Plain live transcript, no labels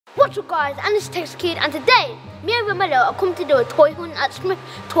What's up guys, and it's Tekkerz Kid, and today me and Romello are coming to do a toy hunt at Smith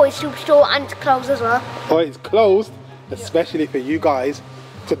Toy Superstore, and it's closed as well. Oh, it's closed especially for you guys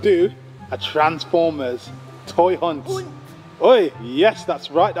to do a Transformers toy hunt. Oi, yes, that's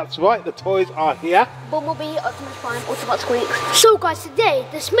right, the toys are here. Bumblebee, Optimus Prime, Autobot Squeaks. So guys, today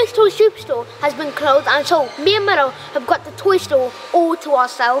the Smith Toy Superstore has been closed, and so me and Mello have got the toy store all to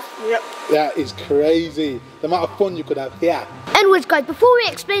ourselves. Yep. That is crazy, the amount of fun you could have here. Anyways guys, before we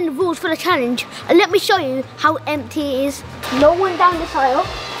explain the rules for the challenge, let me show you how empty it is. No one down this aisle,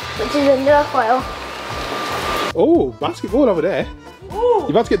 which is a Nerf aisle. Oh, basketball over there. Ooh. You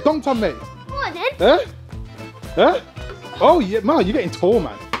about to get dunked on, mate? Come on then. Huh? Huh? Oh yeah, man, you're getting tall,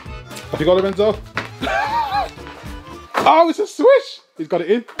 man. Have you got it, Lorenzo? Oh, it's a swish. He's got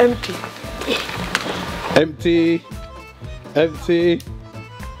it in. Empty. Empty. Empty.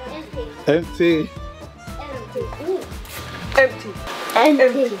 Empty. Empty.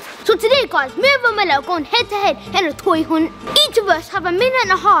 Empty. So today guys, me and Romello are going head to head in a toy hunt. Each of us have a minute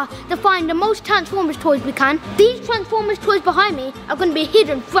and a half to find the most Transformers toys we can. These Transformers toys behind me are going to be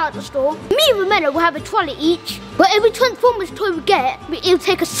hidden throughout the store. Me and Romello will have a trolley each, but every Transformers toy we get, it'll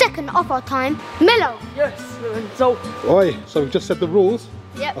take a second off our time. Mello. Yes, so. Oi, so we've just said the rules.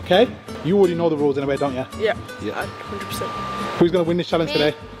 Yep. Okay? You already know the rules anyway, don't you? Yeah. Yeah. 100%. Who's going to win this challenge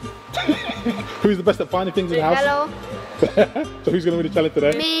today? Who's the best at finding things in the house? Mello. So who's going to win the challenge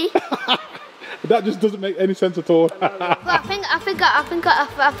today? Me. That just doesn't make any sense at all. I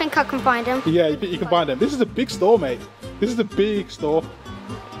think I can find them. Yeah, you can find them. This is a big store, mate. This is a big store.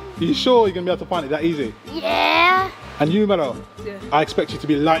 Are you sure you're going to be able to find it that easy? Yeah. And you, Melo, yeah. I expect you to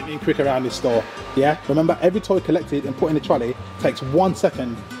be lightning quick around this store. Yeah? Remember, every toy collected and put in the trolley takes 1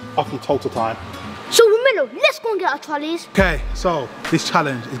 second off your total time. So Romello, let's go and get our trolleys. Okay, so this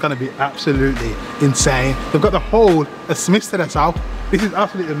challenge is going to be absolutely insane. They've got the whole of Smiths to themselves. This is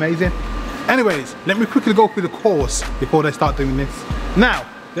absolutely amazing. Anyways, let me quickly go through the course before they start doing this. Now,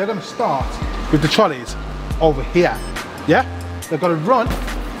 they're going to start with the trolleys over here. Yeah? They've got to run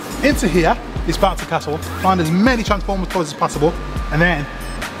into here, this bouncy castle, find as many Transformers toys as possible, and then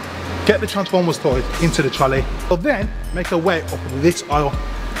get the Transformers toys into the trolley. They'll then make their way up this aisle,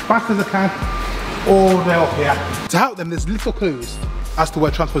 fast as they can, all the way up here. To help them, there's little clues as to where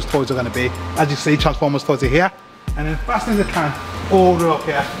Transformers toys are going to be. As you see, Transformers toys are here, and then fast as they can, all the way up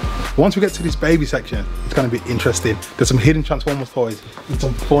here. Once we get to this baby section, it's going to be interesting. There's some hidden Transformers toys in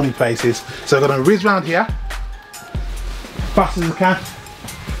some funny places. So they're going to whiz around here, fast as they can,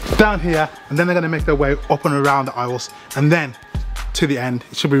 down here, and then they're going to make their way up and around the aisles, and then to the end.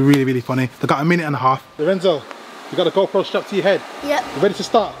 It should be really, really funny. They've got a minute and a half. Lorenzo, you got a GoPro strapped to your head? Yep. You ready to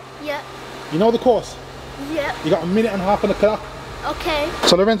start? Yep. You know the course? Yep. You got a minute and a half on the clock. Okay.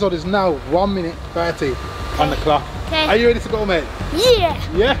 So Lorenzo, there's now 1 minute 30 on the clock. Okay. Are you ready to go, mate? Yeah.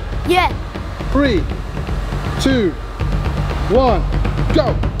 Yeah? Yeah. 3, 2, 1,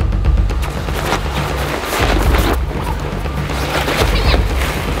 go!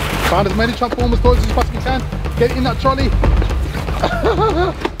 Find as many Transformers toys as you possibly can. Get in that trolley.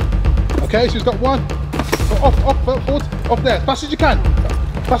 Okay, she's got one. Off, forward, up there, as fast as you can.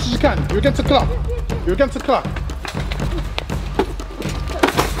 Fast as you can. You're against the clock. You're against the clock.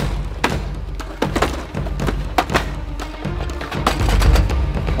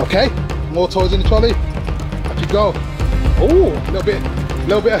 Okay, more toys in the trolley. Up you go. Oh, a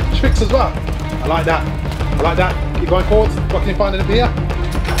little bit of tricks as well. I like that. I like that. Keep going forwards. What can you find in the beer?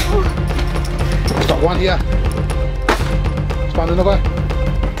 It's got one here. Let's find another.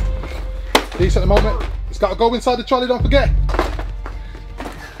 Decent at the moment. It's got to go inside the trolley, don't forget.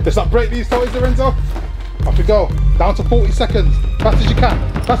 Let's not break these toys, Lorenzo. Off we go. Down to 40 seconds. Fast as you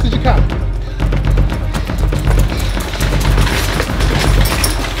can. Fast as you can.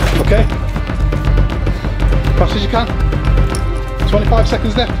 Okay. Fast as you can. 25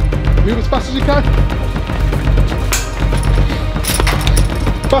 seconds left. Move as fast as you can.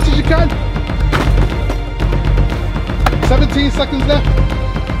 Fast as you can. 17 seconds left.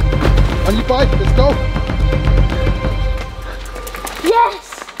 On your bike, let's go. Yes.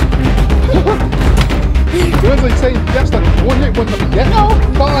 Lorenzo, you're saying yes, like 1 hit, 1 nothing. Yes? No.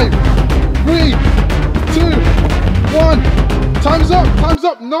 5, 3, 2, 1. Time's up, time's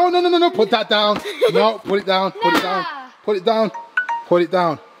up. No, put that down. No, put it down, put it down, put it down, put it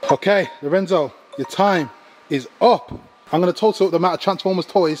down. Okay, Lorenzo, your time is up. I'm gonna total up the amount of Transformers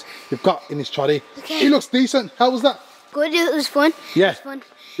toys you've got in this trolley. Okay. It looks decent. How was that? Good, it was fun. Yeah. It was fun.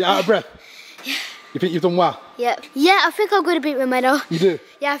 You're out of breath? Yeah. You think you've done well? Yeah. Yeah, I think I'm going to beat Romello. You do?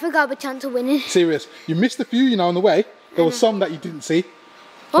 Yeah, I think I have a chance of winning. Serious. You missed a few, you know, on the way. There was some that you didn't see.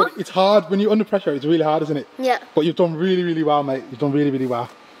 What? But it's hard when you're under pressure. It's really hard, isn't it? Yeah. But you've done really, really well, mate. You've done really, really well.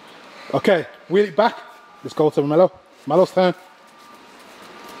 Okay, wheel it back. Let's go to Romello. Romello's turn.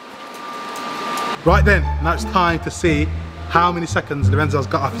 Right then, now it's time to see how many seconds Lorenzo's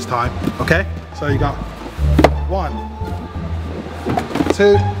got off his time. Okay, so you got 1,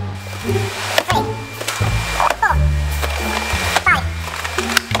 2,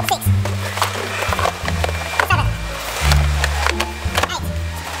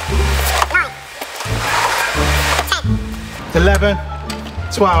 11,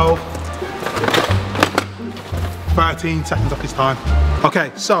 12, 13 seconds off his time.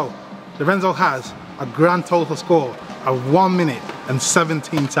 Okay, so Lorenzo has a grand total score of 1 minute and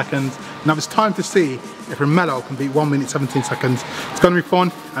 17 seconds. Now it's time to see if Romello can beat 1 minute 17 seconds. It's gonna be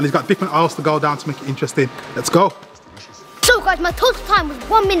fun, and he's got different aisles to go down to make it interesting. Let's go. So guys, my total time was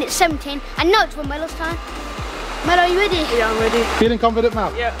 1 minute 17, and now it's Romello's time. Mello, are you ready? Yeah, I'm ready. Feeling confident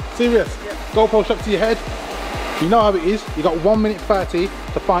now? Yeah. Serious? Yeah. GoPro strapped to your head. You know how it is. You got 1 minute 30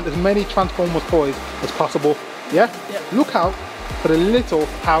 to find as many Transformers toys as possible. Yeah? Yeah. Look out for the little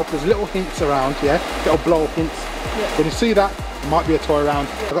help. There's little hints around, yeah? Little blow up hints. Yeah. When you see that, there might be a toy around.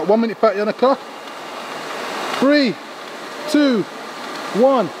 Yeah. I've got 1 minute 30 on the clock. 3, 2,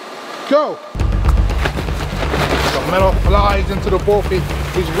 1, go! So Mello flies into the ball pit.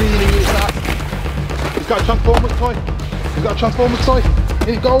 He's really fast. He's got a Transformers toy. He's got a Transformers toy.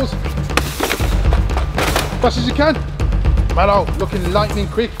 In it goes. Fast as you can. Mello looking lightning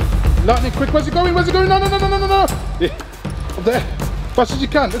quick. Lightning quick. Where's it going? Where's it going? No, no, no, no, no, no, no. Yeah. Up there. Fast as you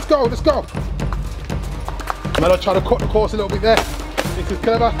can. Let's go. Let's go. Mello try to cut the course a little bit there. This is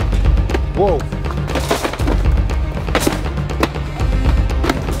clever. Whoa.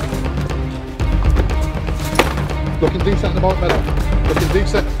 Looking decent at the moment, Mello. Looking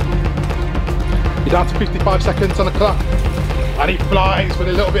decent. You're down to 55 seconds on the clock. And he flies with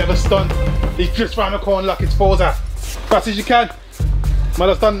a little bit of a stunt. He's just round the corner like it's Forza. Fast as you can.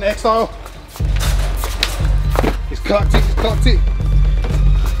 Mello's done the X-style. He's clocked it, he's clocked it.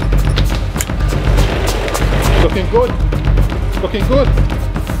 Looking good. Looking good.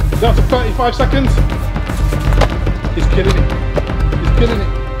 Down to 35 seconds. He's killing it. He's killing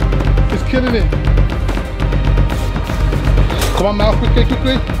it. He's killing it. Come on now, quickly,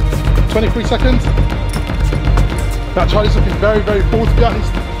 quickly. 23 seconds. That Charlie's looking very, very full, to be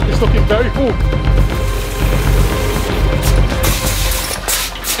honest. It's looking very full.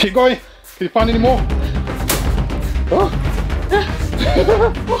 Keep going. Can you find any more? Oh.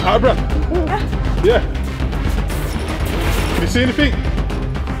 Out of breath. Yeah. Can you see anything?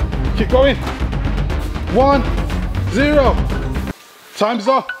 Keep going. 1, 0. Time's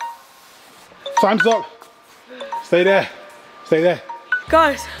up. Time's up. Stay there. Stay there.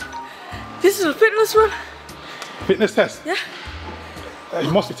 Guys, this is a fitness one. Fitness test? Yeah.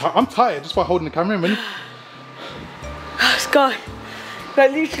 You must be tired. I'm tired just by holding the camera in, really. This guy,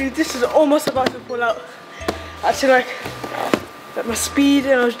 like literally, this is almost about to fall out. Actually, like my speed,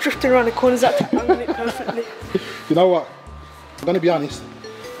 and I was drifting around the corners, actually angling it perfectly. You know what? I'm gonna be honest.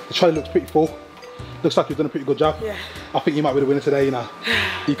 The trolley looks pretty full. Looks like you've done a pretty good job. Yeah. I think you might be the winner today, you know.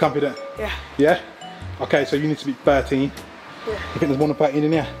 Are you confident? Yeah. Yeah? Okay, so you need to beat 13. Yeah. You think there's more than 13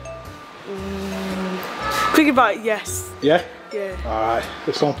 in here? Think about it, yes. Yeah? Yeah. Alright,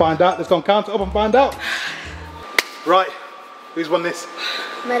 let's go and find out. Let's go and count it up and find out. Right, who's won this?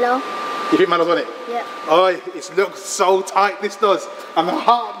 Mello. You think Mello's won it? Yeah. Oh, it looks so tight, this does. And the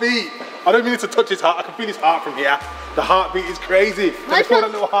heartbeat. I don't mean to touch his heart. I can feel his heart from here. The heartbeat is crazy. Can you feel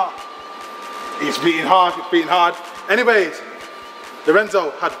that little heart? It's beating hard, it's beating hard. Anyways,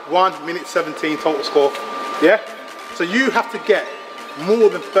 Lorenzo had 1 minute 17 total score. Yeah? So you have to get more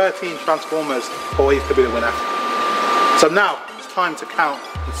than 13 Transformers toys to be the winner. So now it's time to count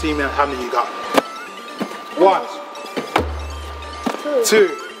and see how many you got. 1, 2,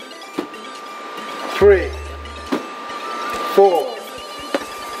 3, 4,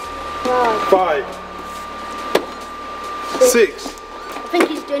 5, 6. I think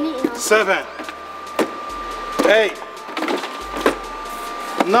he's doing it now. 7, 8,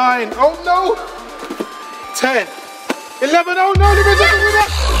 9, oh no! 10, 11, oh no, the winner!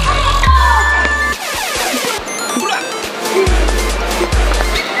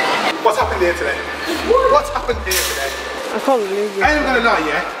 What's happened here today? What's happened here today? I can't believe it. I ain't gonna lie,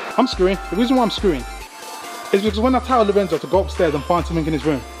 yeah? I'm screwing. The reason why I'm screwing is because when I tell Lorenzo to go upstairs and find something in his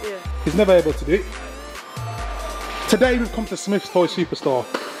room, Yeah. he's never able to do it. Today we've come to Smyths Toy Superstore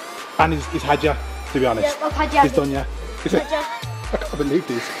and he's had ya, to be honest. Yeah, I've had ya. He's done ya. He's Had ya. I can't believe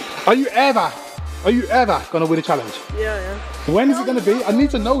this. Are you ever gonna win a challenge? Yeah, yeah. When is it gonna be? I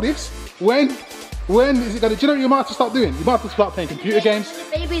need to know this. When is it gonna, do you know what you might have to start doing? You might have to start playing computer games.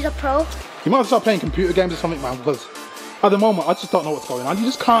 Baby's a pro. You might have to start playing computer games or something, man, because At the moment, I just don't know what's going on. You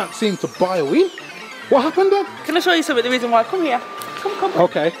just can't seem to buy a win. What happened then? Can I show you something? The reason why? Come here. Come.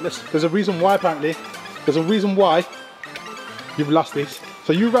 Okay, there's a reason why apparently. There's a reason why you've lost this.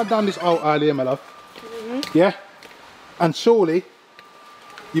 So you ran down this out earlier, my love. Yeah? And surely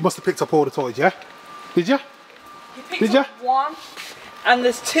you must have picked up all the toys, yeah? Did you? Did you? One, and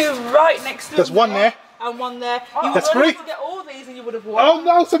there's two right next to it. There's one there. And one there. That's three. To get all these and you would have won. Oh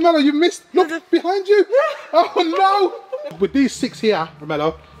no, Romello, you missed. Look behind you. Oh no. With these 6 here,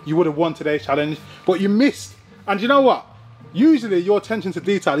 Romello, you would have won today's challenge, but you missed. And you know what? Usually your attention to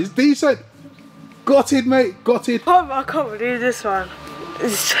detail is decent. Gutted, mate, gutted. I can't believe this one.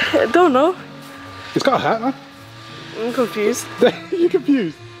 I don't know. It's got to hurt, man. I'm confused. You're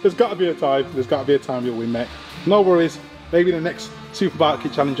confused. There's got to be a time. There's got to be a time you'll win, mate. No worries. Maybe the next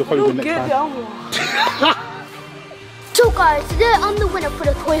Supermarket challenge you'll probably win next time. So guys, today I'm the winner for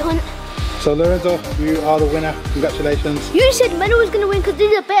the toy hunt. So Lorenzo, you are the winner. Congratulations. You said Mello was going to win because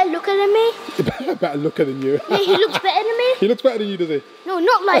he's a better looker than me. Better looker than you. Yeah, he looks better than me. He looks better than you, does he? No,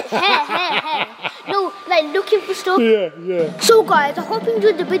 not like hair. No, like looking for stuff. Yeah. So guys, I hope you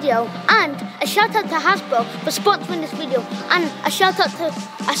enjoyed the video, and a shout out to Hasbro for sponsoring this video, and a shout out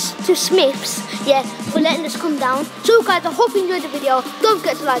to Smiths, yeah, for letting us come down. So guys, I hope you enjoyed the video. Don't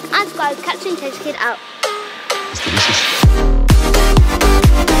forget to like and subscribe. Catch you in Tekkerz Kid out. It's delicious.